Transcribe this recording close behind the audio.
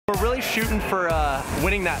shooting for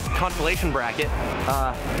winning that consolation bracket.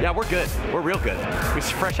 Yeah, we're good. We're real good. We're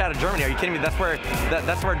fresh out of Germany. Are you kidding me? That's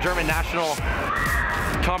where German national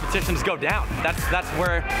competitions go down. That's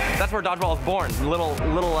where dodgeball is born. Little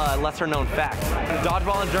lesser known fact.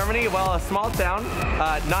 Dodgeball in Germany, well, a small town,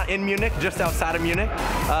 not in Munich, just outside of Munich.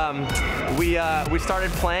 We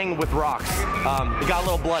started playing with rocks. It got a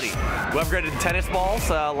little bloody. We upgraded to tennis balls,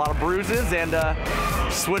 a lot of bruises, and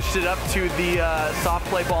switched it up to the soft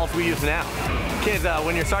play balls we use now. Kids,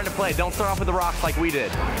 when you're starting to play, don't start off with the rocks like we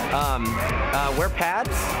did. Wear pads,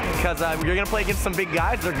 because you're gonna play against some big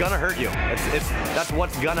guys. They're gonna hurt you. That's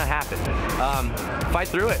what's gonna happen. Fight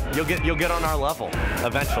through it. You'll get on our level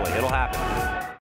eventually. It'll happen.